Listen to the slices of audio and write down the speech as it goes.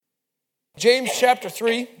James chapter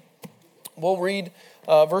 3, we'll read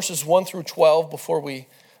verses 1 through 12 before we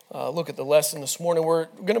look at the lesson this morning. We're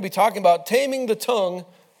going to be talking about Taming the Tongue,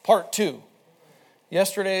 part 2.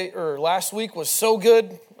 Yesterday, or last week was so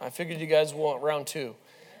good, I figured you guys want round 2.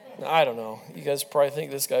 I don't know. You guys probably think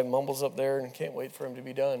this guy mumbles up there and can't wait for him to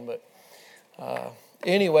be done. But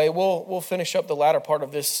anyway, we'll finish up the latter part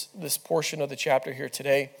of this portion of the chapter here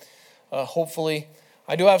today. Hopefully,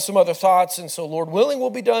 I do have some other thoughts, and so Lord willing, we'll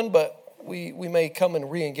be done, but we may come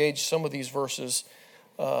and re-engage some of these verses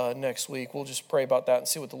next week. We'll just pray about that and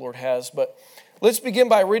see what the Lord has. But let's begin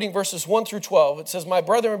by reading verses 1 through 12. It says, "My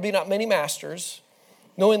brethren, be not many masters,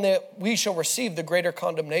 knowing that we shall receive the greater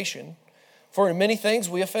condemnation. For in many things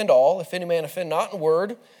we offend all. If any man offend not in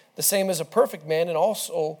word, the same is a perfect man, and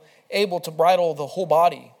also able to bridle the whole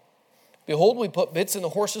body. Behold, we put bits in the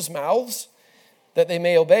horses' mouths, that they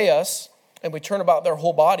may obey us, and we turn about their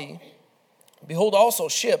whole body. Behold also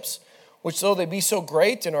ships, which though they be so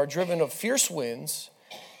great and are driven of fierce winds,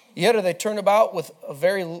 yet are they turned about with a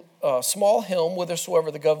very small helm,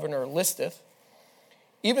 whithersoever the governor listeth.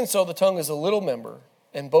 Even so the tongue is a little member,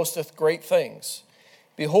 and boasteth great things.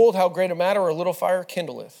 Behold, how great a matter a little fire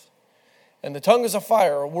kindleth. And the tongue is a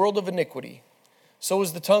fire, a world of iniquity. So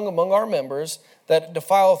is the tongue among our members, that it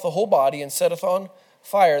defileth the whole body, and setteth on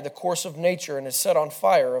fire the course of nature, and is set on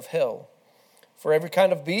fire of hell. For every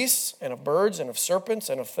kind of beasts, and of birds, and of serpents,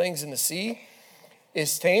 and of things in the sea,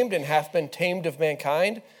 is tamed, and hath been tamed of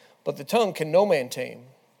mankind, but the tongue can no man tame.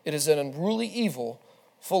 It is an unruly evil,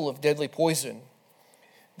 full of deadly poison.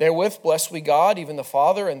 Therewith bless we God, even the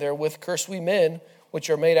Father, and therewith curse we men, which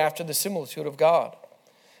are made after the similitude of God.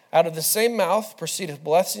 Out of the same mouth proceedeth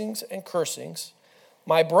blessings and cursings.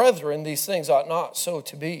 My brethren, these things ought not so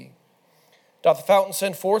to be. Doth the fountain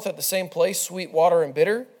send forth at the same place sweet water and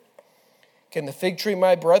bitter? Can the fig tree,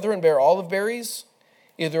 my brethren, bear olive berries?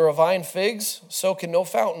 Either a vine figs, so can no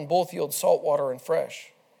fountain both yield salt water and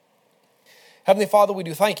fresh. Heavenly Father, we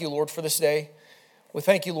do thank you, Lord, for this day. We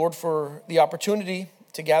thank you, Lord, for the opportunity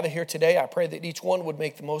to gather here today. I pray that each one would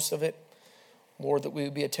make the most of it. Lord, that we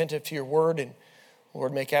would be attentive to your word and,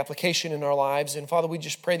 Lord, make application in our lives. And Father, we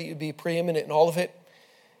just pray that you'd be preeminent in all of it.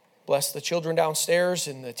 Bless the children downstairs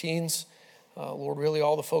and the teens. Lord, really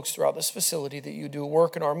all the folks throughout this facility, that you do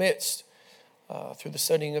work in our midst through the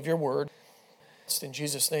studying of your word. It's in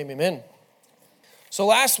Jesus' name, amen. So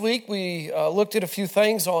last week we looked at a few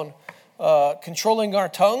things on controlling our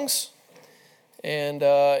tongues. And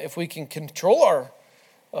if we can control our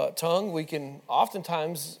tongue, we can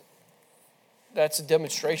oftentimes, that's a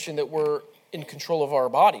demonstration that we're in control of our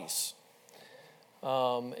bodies.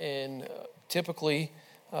 And typically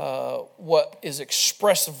what is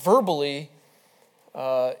expressed verbally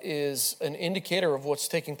is an indicator of what's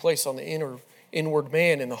taking place on the inward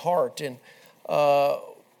man in the heart. And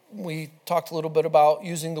we talked a little bit about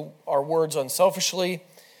using our words unselfishly,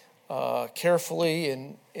 carefully,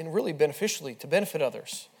 and really beneficially to benefit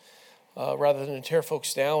others, rather than to tear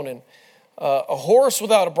folks down. And a horse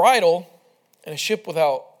without a bridle and a ship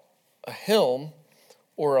without a helm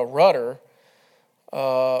or a rudder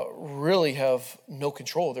really have no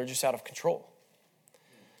control. They're just out of control.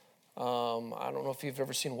 I don't know if you've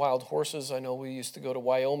ever seen wild horses. I know we used to go to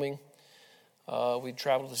Wyoming. We'd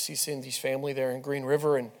travel to see Cindy's family there in Green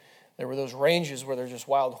River, and there were those ranges where they're just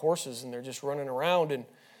wild horses, and they're just running around, and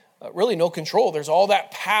really no control. There's all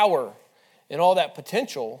that power and all that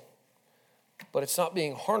potential, but it's not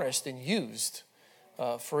being harnessed and used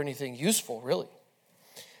for anything useful, really.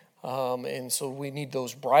 And so we need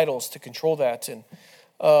those bridles to control that. And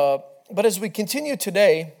but as we continue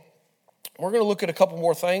today, we're going to look at a couple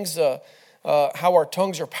more things, how our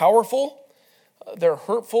tongues are powerful, they're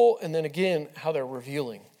hurtful, and then again, how they're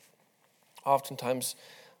revealing. Oftentimes,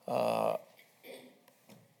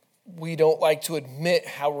 we don't like to admit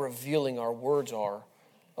how revealing our words are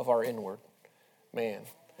of our inward man.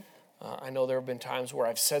 I know there have been times where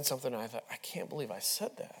I've said something and I thought, I can't believe I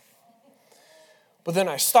said that. But then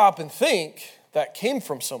I stop and think that came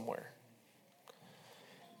from somewhere.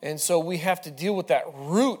 And so we have to deal with that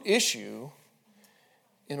root issue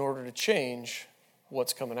in order to change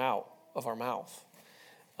what's coming out of our mouth.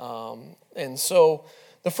 And so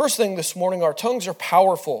the first thing this morning, our tongues are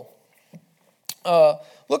powerful.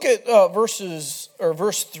 Look at verse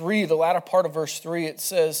 3, the latter part of verse 3. It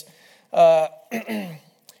says,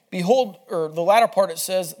 behold, or the latter part it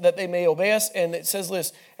says that they may obey us, and it says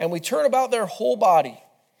this, and we turn about their whole body.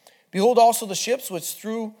 Behold also the ships which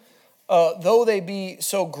through, though they be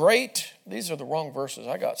so great, these are the wrong verses.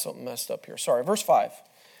 I got something messed up here. Sorry, verse 5.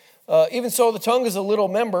 Even so the tongue is a little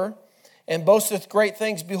member, and boasteth great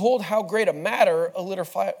things. Behold how great a matter a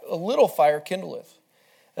little fire kindleth.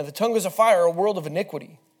 And the tongue is a fire, a world of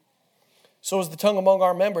iniquity. So is the tongue among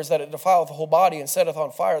our members, that it defileth the whole body, and setteth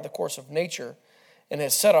on fire the course of nature, and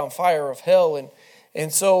has set on fire of hell.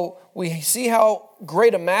 And so we see how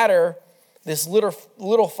great a matter this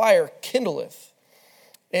little fire kindleth.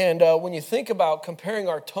 And when you think about comparing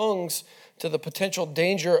our tongues to the potential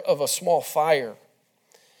danger of a small fire,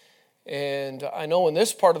 and I know in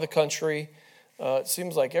this part of the country, it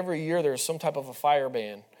seems like every year there's some type of a fire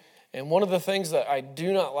ban. And one of the things that I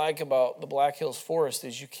do not like about the Black Hills Forest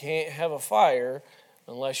is you can't have a fire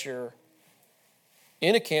unless you're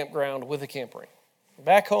in a campground with a camp ring.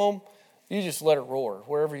 Back home, you just let it roar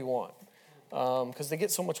wherever you want because they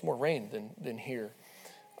get so much more rain than here.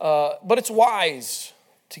 But it's wise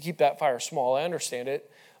to keep that fire small. I understand it.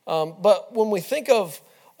 But when we think of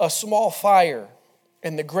a small fire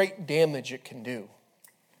and the great damage it can do,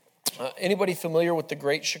 anybody familiar with the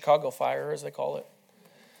Great Chicago Fire, as they call it?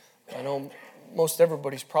 I know most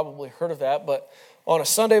everybody's probably heard of that, but on a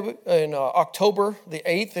Sunday in October the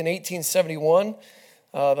 8th in 1871,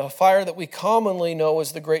 the fire that we commonly know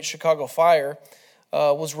as the Great Chicago Fire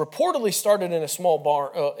was reportedly started in a small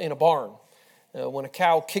barn, in a barn, when a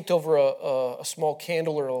cow kicked over a small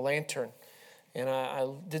candle or a lantern. And I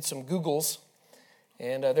did some Googles,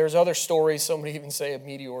 and there's other stories. Somebody even say a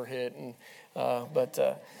meteor hit,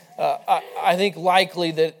 but I think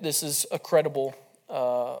likely that this is a credible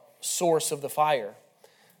source of the fire,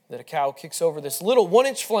 that a cow kicks over this little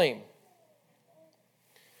 1-inch flame.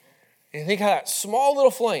 And you think how that small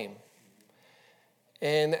little flame,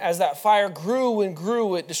 and as that fire grew and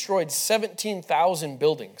grew, it destroyed 17,000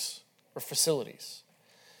 buildings or facilities,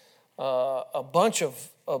 a bunch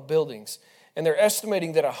of buildings. And they're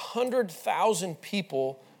estimating that 100,000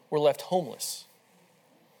 people were left homeless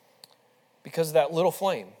because of that little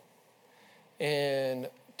flame. And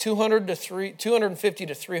 250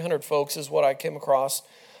 to 300 folks is what I came across,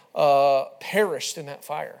 perished in that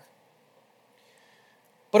fire.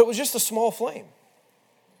 But it was just a small flame.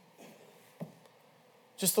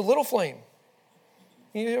 Just a little flame.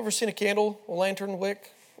 You ever seen a candle, a lantern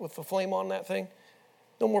wick with a flame on that thing?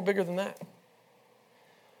 No more bigger than that.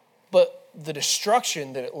 But the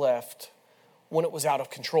destruction that it left when it was out of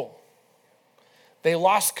control. They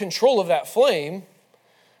lost control of that flame.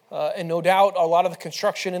 And no doubt a lot of the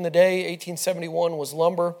construction in the day, 1871, was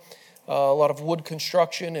lumber, a lot of wood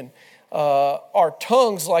construction. And our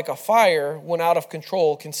tongues, like a fire, when out of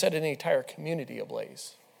control, can set an entire community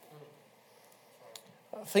ablaze.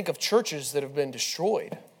 Think of churches that have been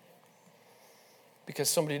destroyed because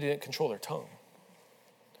somebody didn't control their tongue.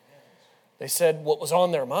 They said what was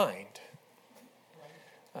on their mind.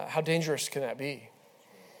 How dangerous can that be?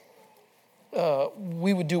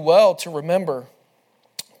 We would do well to remember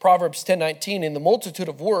Proverbs 10:19, in the multitude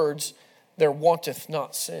of words, there wanteth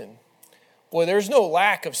not sin. Boy, there's no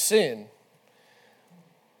lack of sin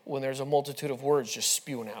when there's a multitude of words just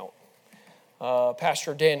spewing out.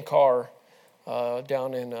 Pastor Dan Carr,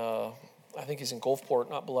 down in, I think he's in Gulfport,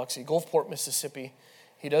 not Biloxi, Gulfport, Mississippi,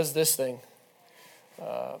 he does this thing.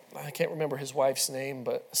 I can't remember his wife's name,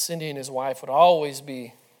 but Cindy and his wife would always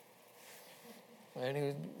be, and he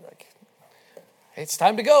would like, hey, it's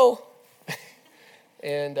time to go.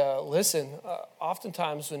 And listen,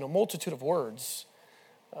 oftentimes in a multitude of words,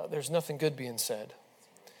 there's nothing good being said.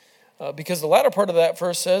 Because the latter part of that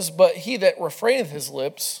verse says, but he that refraineth his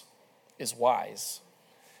lips is wise.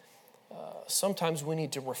 Sometimes we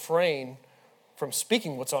need to refrain from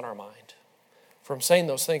speaking what's on our mind, from saying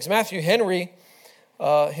those things. Matthew Henry,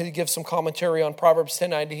 he gives some commentary on Proverbs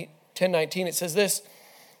 10:19. It says this,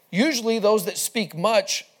 usually those that speak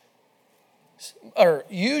much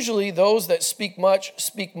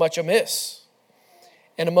speak much amiss.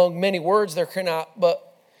 And among many words there cannot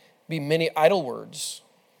but be many idle words,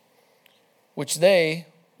 which they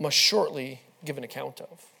must shortly give an account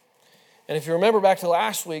of. And if you remember back to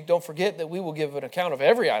last week, don't forget that we will give an account of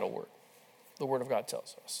every idle word, the Word of God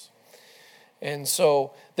tells us. And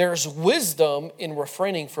so there's wisdom in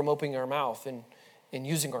refraining from opening our mouth and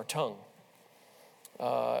using our tongue.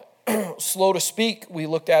 Slow to speak, we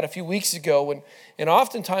looked at a few weeks ago, and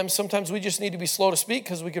oftentimes, sometimes we just need to be slow to speak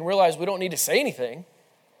because we can realize we don't need to say anything.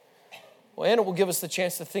 Well, and it will give us the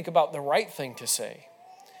chance to think about the right thing to say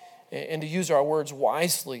and to use our words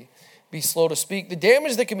wisely. Be slow to speak. The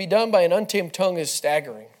damage that can be done by an untamed tongue is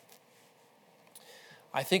staggering.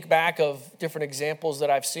 I think back of different examples that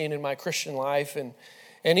I've seen in my Christian life and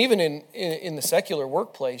even in the secular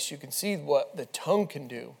workplace, you can see what the tongue can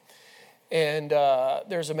do. And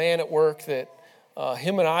there's a man at work that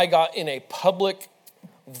him and I got in a public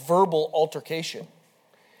verbal altercation.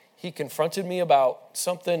 He confronted me about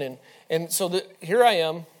something, and so here I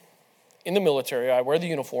am in the military. I wear the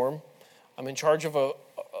uniform. I'm in charge of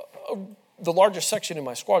the largest section in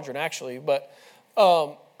my squadron, actually. But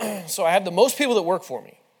so I have the most people that work for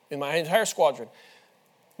me in my entire squadron.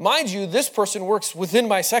 Mind you, this person works within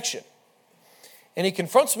my section. And he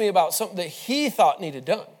confronts me about something that he thought needed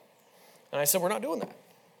done. And I said, we're not doing that.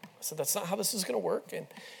 I said, that's not how this is going to work.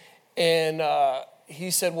 And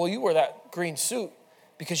he said, well, you wear that green suit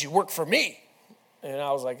because you work for me. And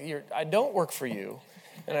I was like, I don't work for you.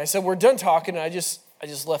 And I said, we're done talking. And I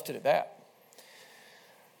just left it at that.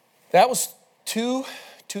 That was two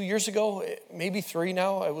years ago, maybe 3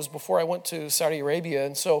 now. It was before I went to Saudi Arabia.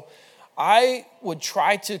 And so I would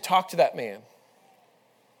try to talk to that man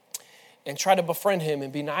and try to befriend him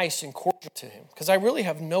and be nice and cordial to him, because I really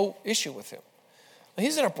have no issue with him.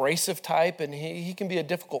 He's an abrasive type, and he can be a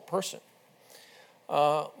difficult person.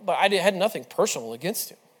 But I had nothing personal against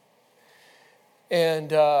him.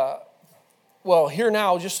 And, here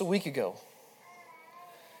now, just a week ago,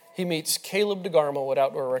 he meets Caleb DeGarmo at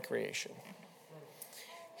Outdoor Recreation.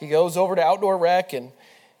 He goes over to Outdoor Rec, and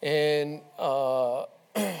the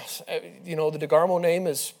DeGarmo name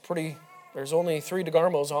is pretty. There's only 3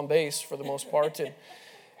 DeGarmos on base for the most part,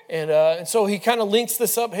 and so he kind of links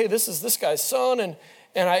this up. Hey, this is this guy's son, and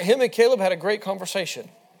him and Caleb had a great conversation,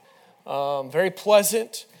 very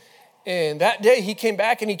pleasant. And that day he came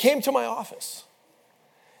back and he came to my office,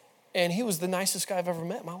 and he was the nicest guy I've ever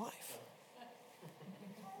met in my life.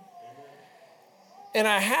 And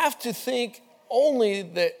I have to think only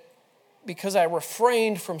that because I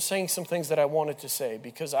refrained from saying some things that I wanted to say,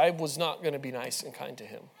 because I was not going to be nice and kind to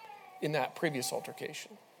him in that previous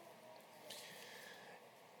altercation.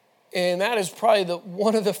 And that is probably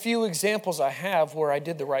one of the few examples I have where I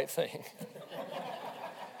did the right thing.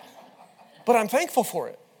 But I'm thankful for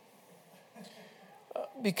it.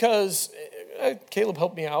 Because Caleb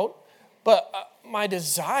helped me out, but my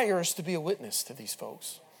desire is to be a witness to these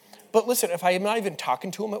folks. But listen, if I am not even talking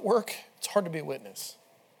to them at work, it's hard to be a witness.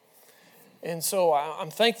 And so I'm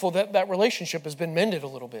thankful that that relationship has been mended a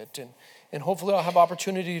little bit, and hopefully I'll have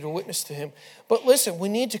opportunity to witness to him. But listen, we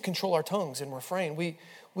need to control our tongues and refrain. We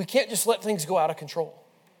can't just let things go out of control.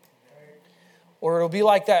 Or it'll be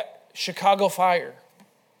like that Chicago fire.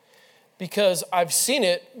 Because I've seen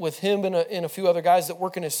it with him and a few other guys that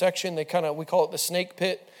work in his section. We call it the snake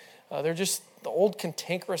pit. They're just the old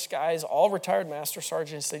cantankerous guys, all retired master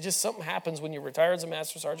sergeants. Something happens when you retire as a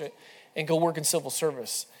master sergeant and go work in civil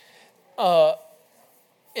service. And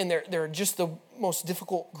they're just the most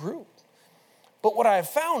difficult group. But what I have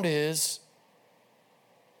found is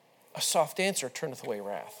a soft answer turneth away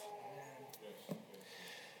wrath.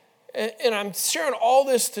 And I'm sharing all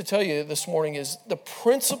this to tell you this morning is the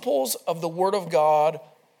principles of the Word of God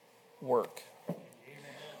work.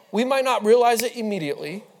 We might not realize it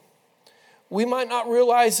immediately. We might not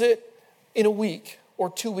realize it in a week or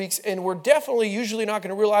 2 weeks, and we're definitely usually not going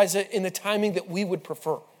to realize it in the timing that we would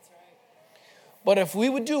prefer. But if we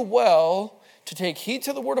would do well to take heed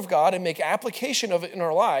to the Word of God and make application of it in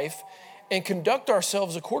our life and conduct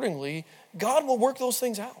ourselves accordingly, God will work those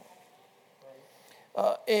things out.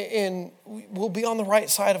 And we'll be on the right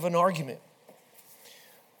side of an argument.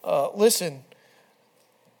 Listen,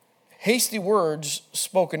 hasty words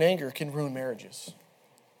spoken in anger can ruin marriages.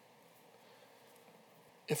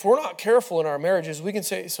 If we're not careful in our marriages, we can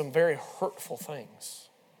say some very hurtful things.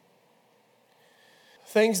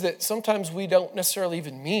 Things that sometimes we don't necessarily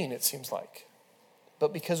even mean, it seems like.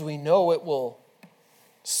 But because we know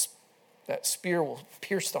that spear will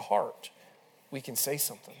pierce the heart, we can say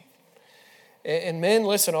something. And men,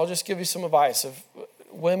 listen, I'll just give you some advice.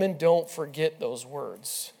 Women, don't forget those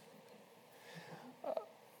words.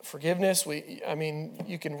 Forgiveness,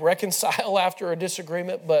 you can reconcile after a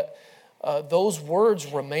disagreement, but those words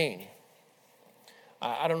remain.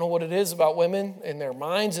 I don't know what it is about women and their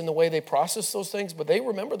minds and the way they process those things, but they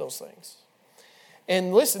remember those things.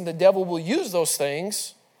 And listen, the devil will use those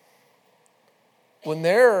things when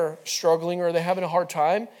they're struggling or they're having a hard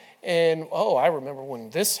time. And, I remember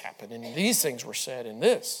when this happened and these things were said and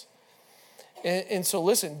this. And so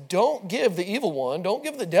listen, don't give the evil one, don't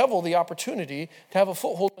give the devil the opportunity to have a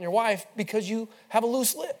foothold on your wife because you have a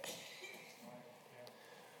loose lip.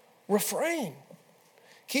 Refrain.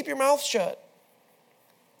 Keep your mouth shut.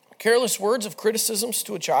 Careless words of criticisms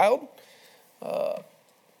to a child.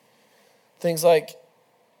 Things like,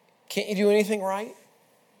 can't you do anything right?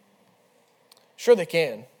 Sure they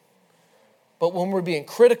can. But when we're being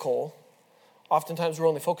critical, oftentimes we're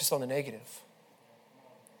only focused on the negative.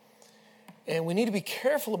 And we need to be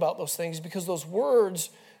careful about those things because those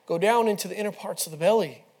words go down into the inner parts of the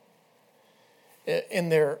belly.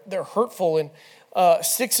 and they're hurtful. And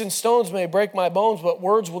sticks and stones may break my bones, but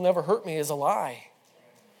words will never hurt me is a lie.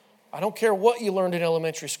 I don't care what you learned in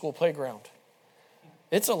elementary school playground.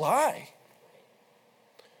 It's a lie.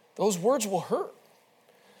 Those words will hurt.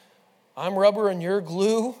 I'm rubber and you're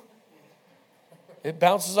glue. It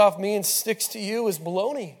bounces off me and sticks to you is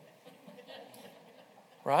baloney.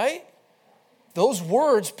 Right? Those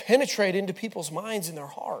words penetrate into people's minds and their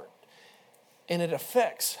heart, and it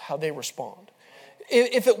affects how they respond.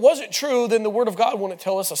 If it wasn't true, then the Word of God wouldn't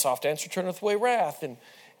tell us a soft answer turneth away wrath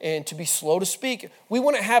and to be slow to speak. We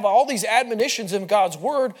wouldn't have all these admonitions in God's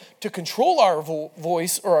Word to control our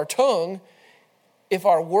voice or our tongue if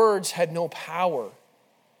our words had no power.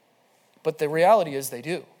 But the reality is they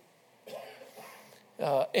do.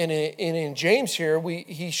 And in James here,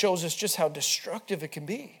 he shows us just how destructive it can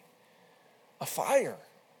be. A fire,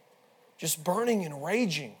 just burning and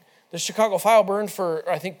raging. The Chicago fire burned for,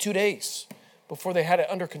 I think, 2 days before they had it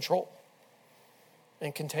under control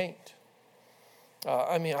and contained.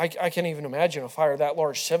 I can't even imagine a fire that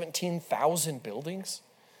large, 17,000 buildings.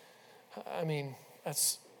 I mean,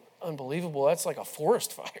 that's unbelievable. That's like a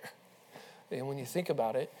forest fire. And when you think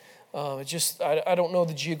about it, I don't know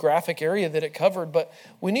the geographic area that it covered, but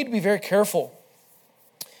we need to be very careful.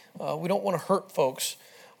 We don't want to hurt folks.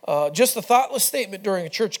 Just a thoughtless statement during a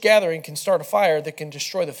church gathering can start a fire that can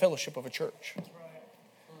destroy the fellowship of a church.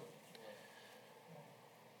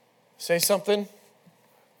 Say something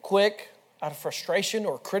quick out of frustration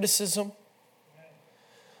or criticism.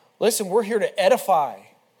 Listen, we're here to edify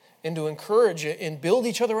and to encourage and build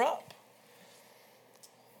each other up.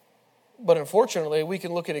 But unfortunately, we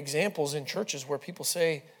can look at examples in churches where people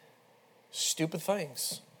say stupid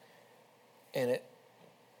things, and it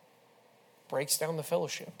breaks down the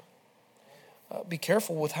fellowship. Be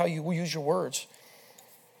careful with how you use your words.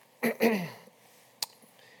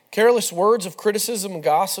 Careless words of criticism and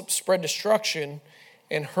gossip spread destruction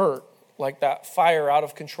and hurt like that fire out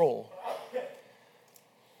of control.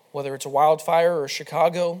 Whether it's a wildfire or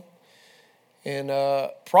Chicago. And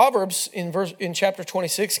Proverbs in chapter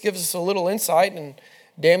 26 gives us a little insight, and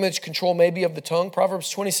damage control maybe of the tongue.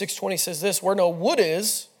 Proverbs 26:20 says this: where no wood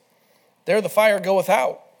is, there the fire goeth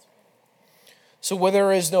out. So where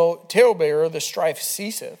there is no talebearer, the strife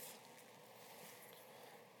ceaseth.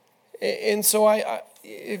 And so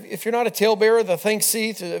if you're not a talebearer, the thing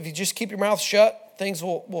ceaseth. If you just keep your mouth shut, things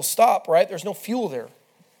will stop, right? There's no fuel there.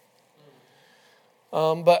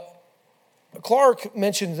 But Clark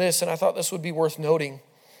mentioned this, and I thought this would be worth noting,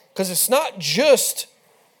 because it's not just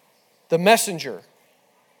the messenger.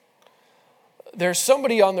 There's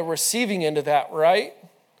somebody on the receiving end of that, right?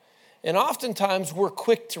 And oftentimes we're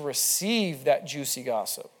quick to receive that juicy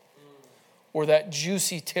gossip or that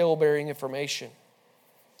juicy tale-bearing information.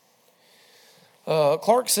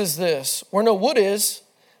 Clark says this: where no wood is,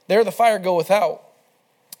 there the fire goeth out.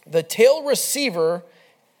 The tale receiver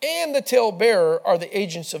and the tale bearer are the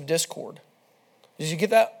agents of discord. Did you get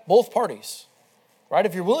that? Both parties, right?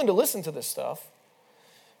 If you're willing to listen to this stuff,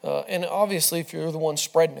 and obviously if you're the one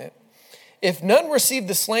spreading it, if none received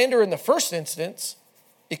the slander in the first instance,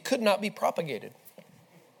 it could not be propagated.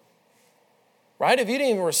 Right? If you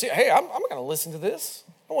didn't even receive, hey, I'm not going to listen to this.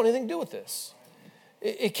 I don't want anything to do with this.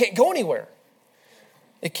 It can't go anywhere.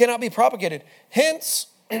 It cannot be propagated. Hence,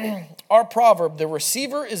 our proverb, the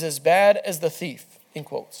receiver is as bad as the thief, in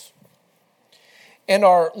quotes. And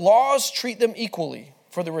our laws treat them equally.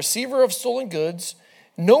 For the receiver of stolen goods,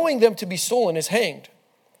 knowing them to be stolen, is hanged,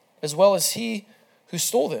 as well as he who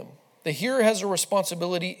stole them. The hearer has a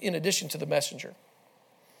responsibility in addition to the messenger.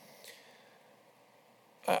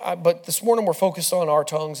 But this morning we're focused on our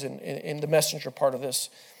tongues and the messenger part of this.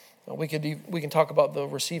 We can talk about the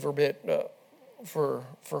receiver bit for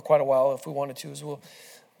quite a while if we wanted to as well.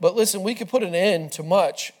 But listen, we could put an end to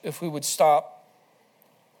much if we would stop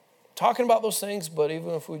talking about those things, but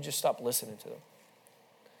even if we just stop listening to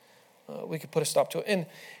them. We could put a stop to it.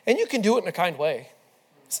 And you can do it in a kind way.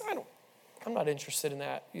 So I'm not interested in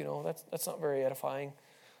that. You know, that's not very edifying.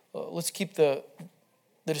 Let's keep the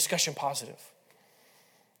discussion positive.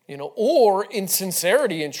 You know, or in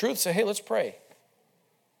sincerity and truth, say, hey, let's pray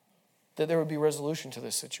that there would be resolution to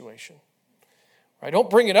this situation. Right? Don't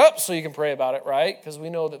bring it up so you can pray about it, right? Because we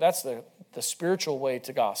know that that's the spiritual way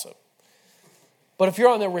to gossip. But if you're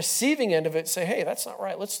on the receiving end of it, say, hey, that's not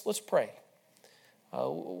right. Let's pray.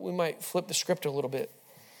 We might flip the script a little bit.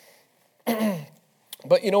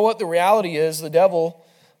 But you know what? The reality is the devil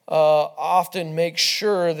often makes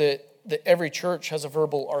sure that every church has a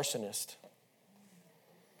verbal arsonist.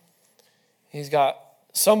 He's got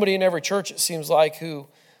somebody in every church, it seems like, who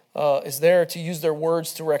is there to use their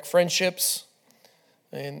words to wreck friendships,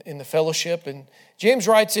 in the fellowship. And James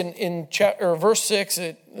writes in chapter, verse 6,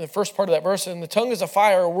 the first part of that verse, and the tongue is a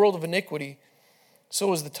fire, a world of iniquity.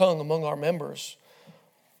 So is the tongue among our members.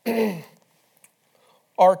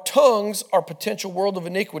 Our tongues are potential world of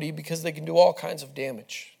iniquity because they can do all kinds of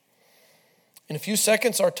damage. In a few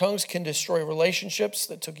seconds, our tongues can destroy relationships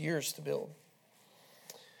that took years to build.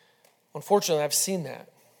 Unfortunately, I've seen that.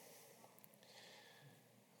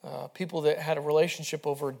 People that had a relationship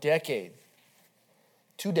over a decade,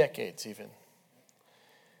 2 decades even,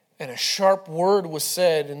 and a sharp word was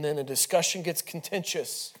said, and then a discussion gets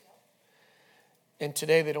contentious, and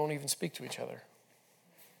today they don't even speak to each other.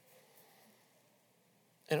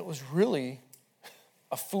 And it was really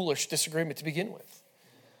a foolish disagreement to begin with.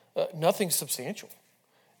 Nothing substantial.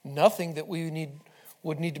 Nothing that we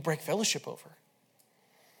would need to break fellowship over.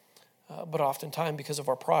 But oftentimes, because of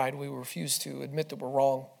our pride, we refuse to admit that we're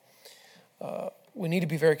wrong. We need to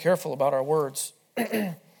be very careful about our words.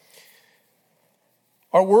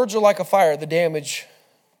 Our words are like a fire. The damage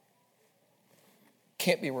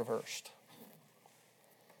can't be reversed.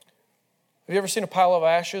 Have you ever seen a pile of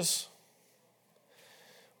ashes?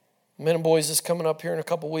 Men and Boys is coming up here in a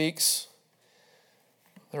couple weeks.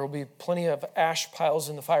 There will be plenty of ash piles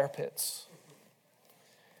in the fire pits.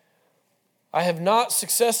 I have not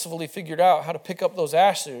successfully figured out how to pick up those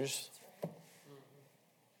ashes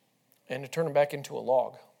and to turn them back into a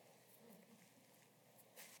log.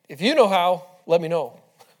 If you know how, let me know.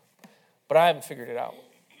 But I haven't figured it out.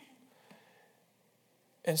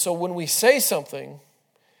 And so when we say something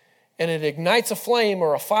and it ignites a flame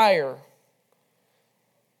or a fire,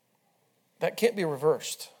 that can't be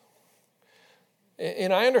reversed.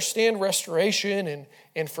 And I understand restoration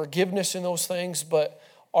and forgiveness in those things, but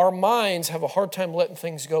our minds have a hard time letting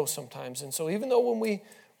things go sometimes. And so even though when we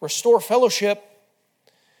restore fellowship,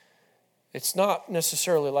 it's not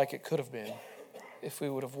necessarily like it could have been if we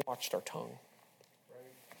would have watched our tongue.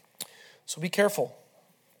 So be careful.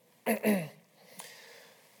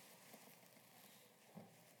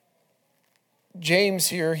 James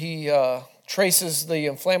here, he traces the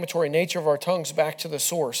inflammatory nature of our tongues back to the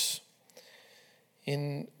source.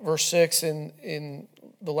 In verse 6, in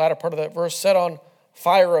the latter part of that verse, set on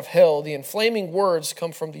fire of hell. The inflaming words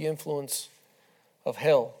come from the influence of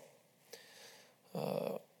hell.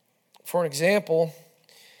 For an example,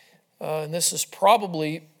 and this is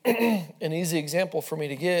probably an easy example for me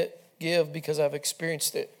to give because I've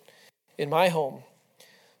experienced it in my home.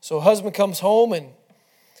 So a husband comes home and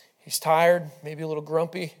he's tired, maybe a little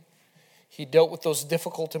grumpy. He dealt with those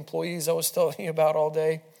difficult employees I was telling you about all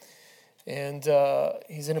day. And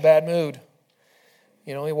he's in a bad mood.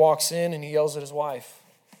 You know, he walks in and he yells at his wife.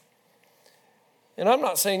 And I'm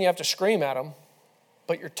not saying you have to scream at him,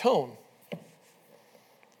 but your tone,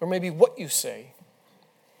 or maybe what you say,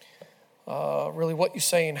 really what you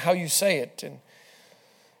say and how you say it. And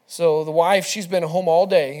so the wife, she's been home all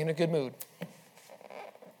day in a good mood.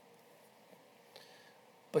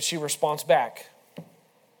 But she responds back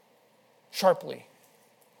sharply.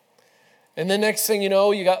 And the next thing you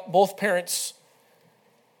know, you got both parents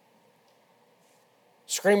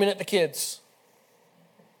screaming at the kids.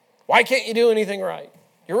 Why can't you do anything right?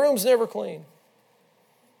 Your room's never clean.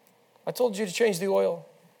 I told you to change the oil.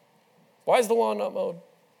 Why is the lawn not mowed?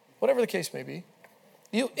 Whatever the case may be.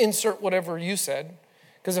 You insert whatever you said.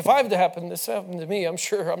 Because if this happened to me, I'm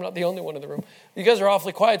sure I'm not the only one in the room. You guys are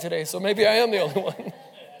awfully quiet today, so maybe I am the only one.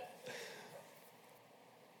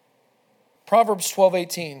 Proverbs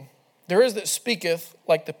 12:18. There is that speaketh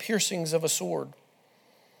like the piercings of a sword,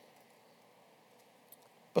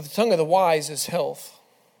 but the tongue of the wise is health.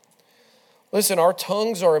 Listen, our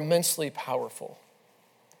tongues are immensely powerful.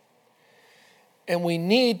 And we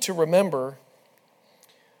need to remember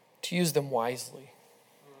to use them wisely.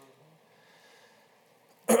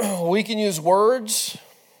 We can use words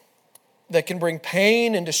that can bring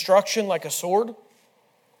pain and destruction like a sword,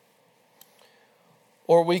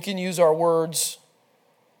 or we can use our words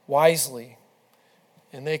wisely,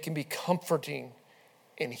 and they can be comforting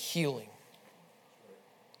and healing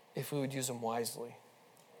if we would use them wisely.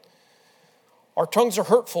 Our tongues are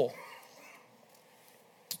hurtful.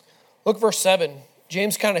 Look verse 7.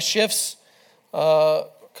 James kind of shifts. I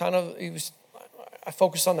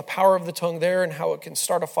focused on the power of the tongue there and how it can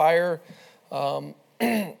start a fire.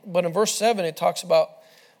 But in verse 7 it talks about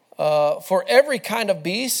for every kind of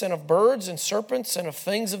beast and of birds and serpents and of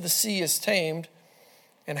things of the sea is tamed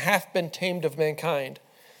and hath been tamed of mankind.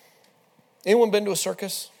 Anyone been to a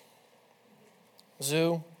circus?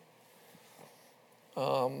 Zoo?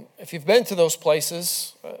 If you've been to those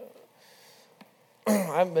places,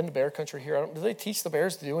 I haven't been to bear country here. Do they teach the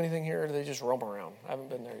bears to do anything here, or do they just roam around? I haven't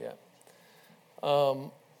been there yet.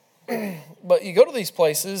 But you go to these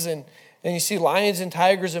places and you see lions and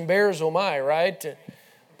tigers and bears, oh my, right?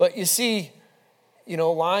 But you see,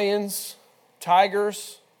 lions,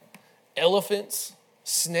 tigers, elephants,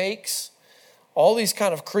 snakes, all these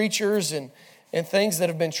kind of creatures and things that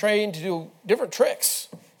have been trained to do different tricks.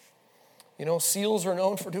 Seals are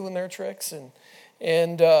known for doing their tricks, and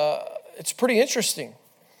it's pretty interesting.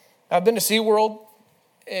 I've been to SeaWorld,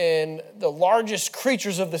 and the largest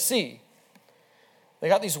creatures of the sea, they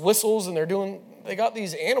got these whistles, and they got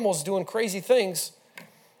these animals doing crazy things.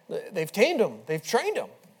 They've tamed them. They've trained them.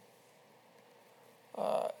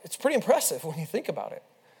 It's pretty impressive when you think about it.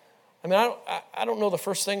 I mean, I don't know the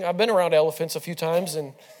first thing. I've been around elephants a few times,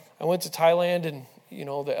 and I went to Thailand, and,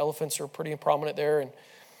 the elephants are pretty prominent there. And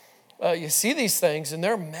you see these things, and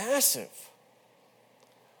they're massive.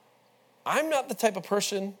 I'm not the type of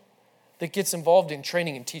person that gets involved in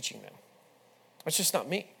training and teaching them. That's just not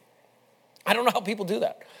me. I don't know how people do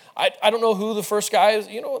that. I don't know who the first guy is.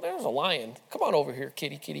 There's a lion. Come on over here,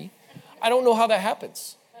 kitty. I don't know how that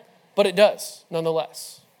happens, but it does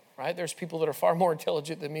nonetheless, right? There's people that are far more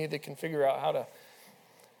intelligent than me that can figure out how to,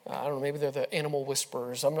 I don't know, maybe they're the animal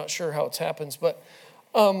whisperers. I'm not sure how it happens, but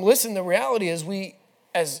listen, the reality is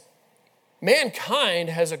as mankind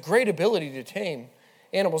has a great ability to tame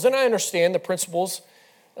animals. And I understand the principles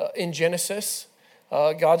in Genesis.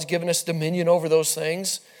 God's given us dominion over those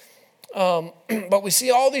things. But we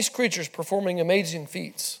see all these creatures performing amazing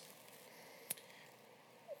feats.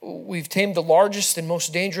 We've tamed the largest and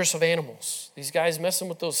most dangerous of animals. These guys messing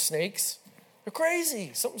with those snakes, they're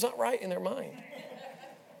crazy. Something's not right in their mind.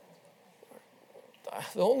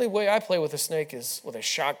 The only way I play with a snake is with a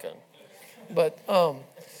shotgun. But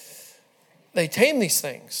they tame these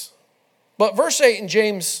things. But verse 8 in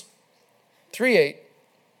James 3:8,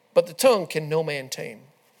 but the tongue can no man tame.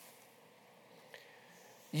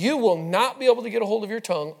 You will not be able to get a hold of your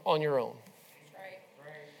tongue on your own.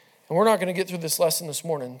 And we're not going to get through this lesson this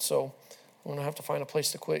morning, so I'm going to have to find a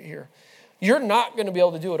place to quit here. You're not going to be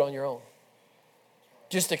able to do it on your own.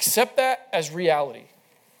 Just accept that as reality.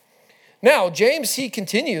 Now, James, he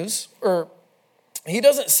continues, or he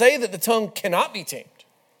doesn't say that the tongue cannot be tamed.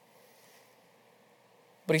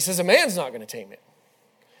 But he says a man's not going to tame it.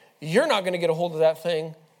 You're not going to get a hold of that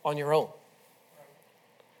thing on your own.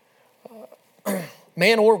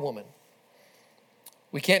 Man or woman.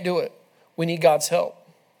 We can't do it. We need God's help.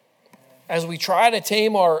 As we try to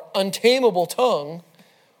tame our untamable tongue,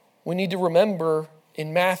 we need to remember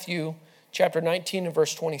in Matthew chapter 19 and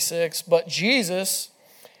verse 26, but Jesus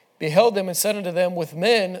beheld them and said unto them, with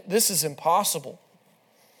men this is impossible,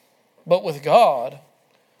 but with God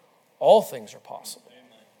all things are possible.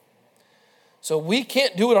 So we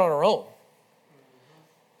can't do it on our own.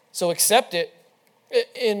 So accept it.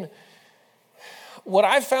 In what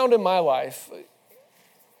I've found in my life,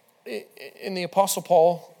 in the Apostle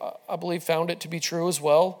Paul, I believe, found it to be true as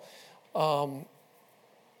well.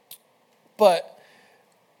 But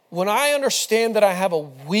when I understand that I have a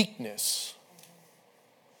weakness,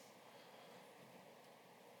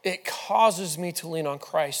 it causes me to lean on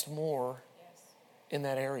Christ more in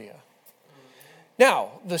that area.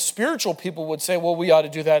 Now, the spiritual people would say, well, we ought to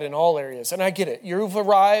do that in all areas. And I get it. You've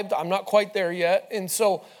arrived. I'm not quite there yet. And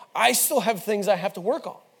so I still have things I have to work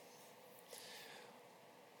on.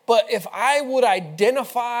 But if I would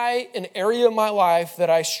identify an area of my life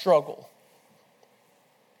that I struggle,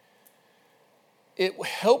 it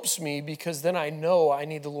helps me because then I know I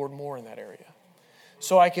need the Lord more in that area.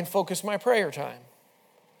 So I can focus my prayer time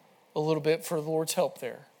a little bit for the Lord's help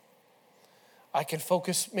there. I can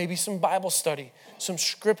focus maybe some Bible study, some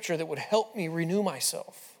scripture that would help me renew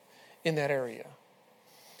myself in that area.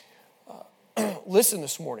 Listen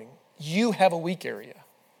this morning, you have a weak area.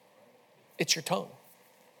 It's your tongue.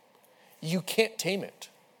 You can't tame it.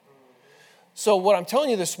 So what I'm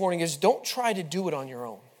telling you this morning is don't try to do it on your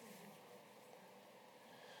own.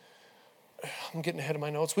 I'm getting ahead of my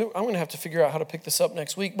notes. I'm going to have to figure out how to pick this up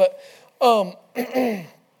next week. But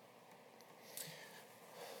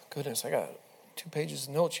goodness, I got 2 pages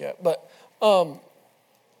of notes yet. But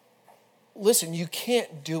listen, you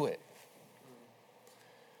can't do it.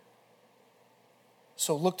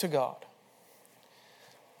 So look to God.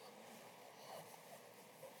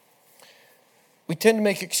 We tend to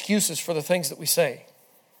make excuses for the things that we say.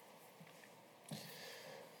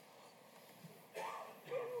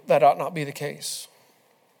 That ought not be the case.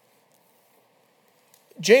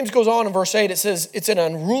 James goes on in verse 8, it says, it's an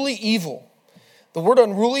unruly evil. The word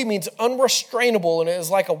unruly means unrestrainable, and it is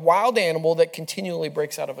like a wild animal that continually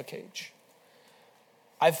breaks out of a cage.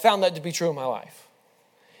 I've found that to be true in my life.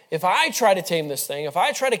 If I try to tame this thing, if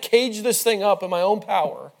I try to cage this thing up in my own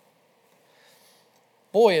power,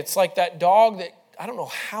 boy, it's like that dog that, I don't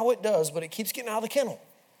know how it does, but it keeps getting out of the kennel.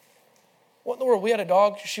 What in the world? We had a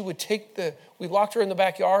dog, we locked her in the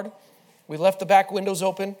backyard. We left the back windows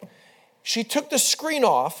open. She took the screen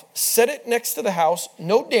off, set it next to the house,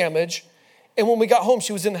 no damage, and when we got home,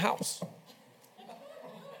 she was in the house.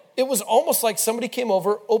 It was almost like somebody came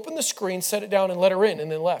over, opened the screen, set it down, and let her in,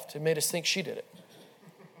 and then left. It made us think she did it.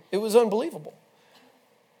 It was unbelievable.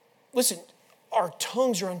 Listen, our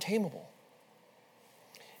tongues are untamable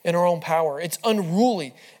in our own power. It's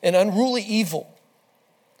unruly, an unruly evil.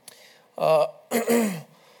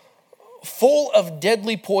 Full of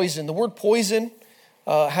deadly poison. The word poison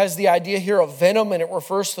has the idea here of venom, and it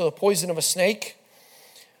refers to the poison of a snake.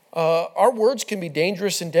 Our words can be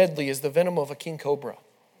dangerous and deadly as the venom of a king cobra.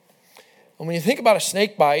 And when you think about a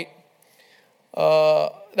snake bite,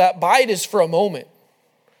 that bite is for a moment,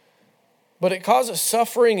 but it causes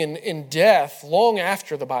suffering and death long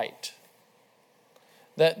after the bite.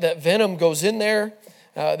 That venom goes in there,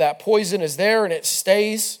 that poison is there, and it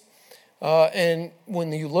stays. And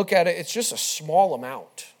when you look at it, it's just a small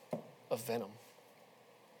amount of venom.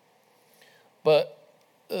 But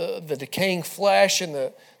the decaying flesh and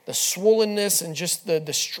the swollenness and just the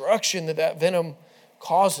destruction that venom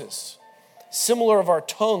causes. Similar of our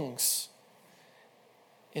tongues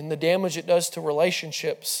in the damage it does to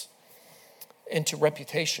relationships and to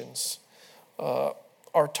reputations.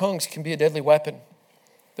 Our tongues can be a deadly weapon.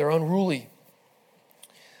 They're unruly.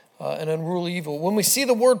 An unruly evil. When we see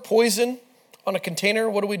the word poison on a container,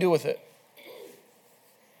 what do we do with it?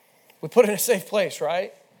 We put it in a safe place,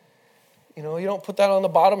 right? You don't put that on the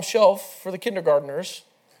bottom shelf for the kindergartners,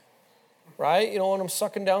 right? You don't want them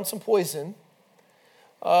sucking down some poison.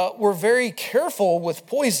 We're very careful with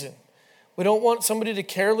poison. We don't want somebody to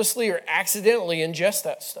carelessly or accidentally ingest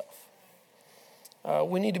that stuff.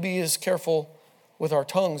 We need to be as careful with our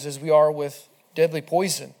tongues as we are with deadly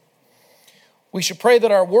poison. We should pray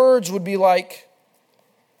that our words would be like,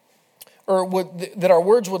 that our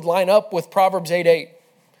words would line up with Proverbs 8:8.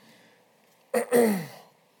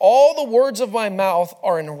 All the words of my mouth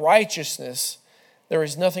are in righteousness. There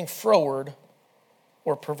is nothing froward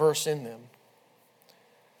or perverse in them.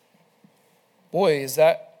 Boy, is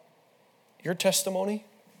that your testimony?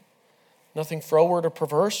 Nothing froward or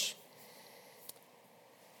perverse?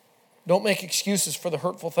 Don't make excuses for the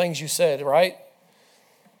hurtful things you said, right?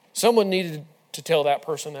 Someone needed to tell that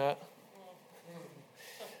person that.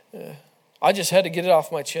 I just had to get it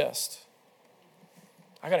off my chest.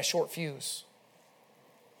 I got a short fuse.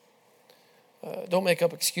 Don't make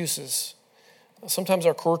up excuses. Sometimes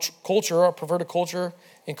our culture, our perverted culture,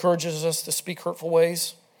 encourages us to speak hurtful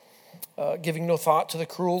ways, giving no thought to the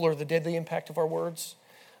cruel or the deadly impact of our words.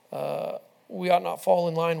 We ought not fall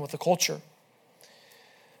in line with the culture.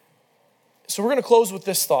 So we're going to close with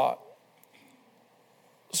this thought.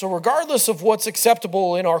 So regardless of what's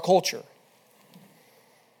acceptable in our culture,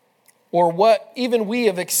 or what even we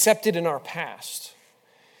have accepted in our past,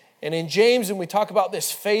 and in James, when we talk about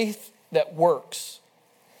this faith that works,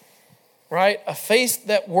 right? A faith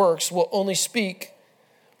that works will only speak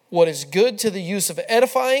what is good to the use of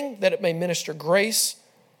edifying, that it may minister grace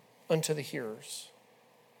unto the hearers.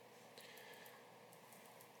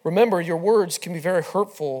 Remember, your words can be very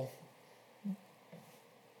hurtful,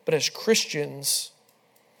 but as Christians,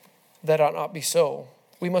 that ought not be so.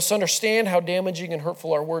 We must understand how damaging and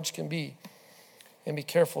hurtful our words can be and be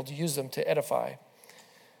careful to use them to edify.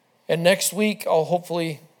 And next week, I'll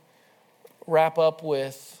hopefully wrap up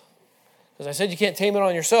with, because I said you can't tame it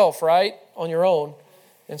on yourself, right? On your own.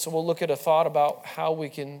 And so we'll look at a thought about how we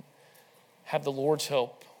can have the Lord's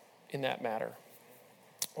help in that matter.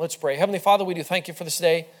 Let's pray. Heavenly Father, we do thank you for this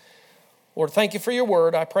day. Lord, thank you for your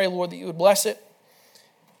word. I pray, Lord, that you would bless it.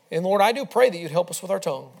 And Lord, I do pray that you'd help us with our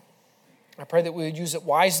tongue. I pray that we would use it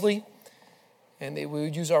wisely and that we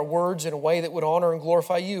would use our words in a way that would honor and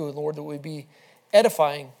glorify you. And Lord, that we'd be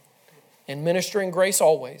edifying and ministering grace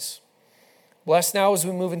always. Bless now as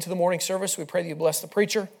we move into the morning service. We pray that you bless the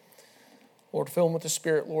preacher. Lord, fill him with the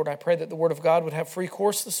Spirit. Lord, I pray that the word of God would have free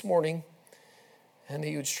course this morning and that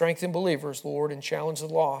you would strengthen believers, Lord, and challenge the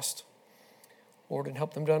lost. Lord, and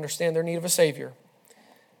help them to understand their need of a Savior.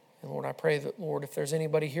 And Lord, I pray that, Lord, if there's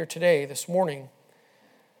anybody here today, this morning,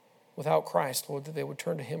 without Christ, Lord, that they would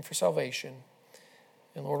turn to him for salvation.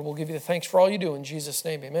 And Lord, we'll give you the thanks for all you do. In Jesus'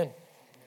 name, amen.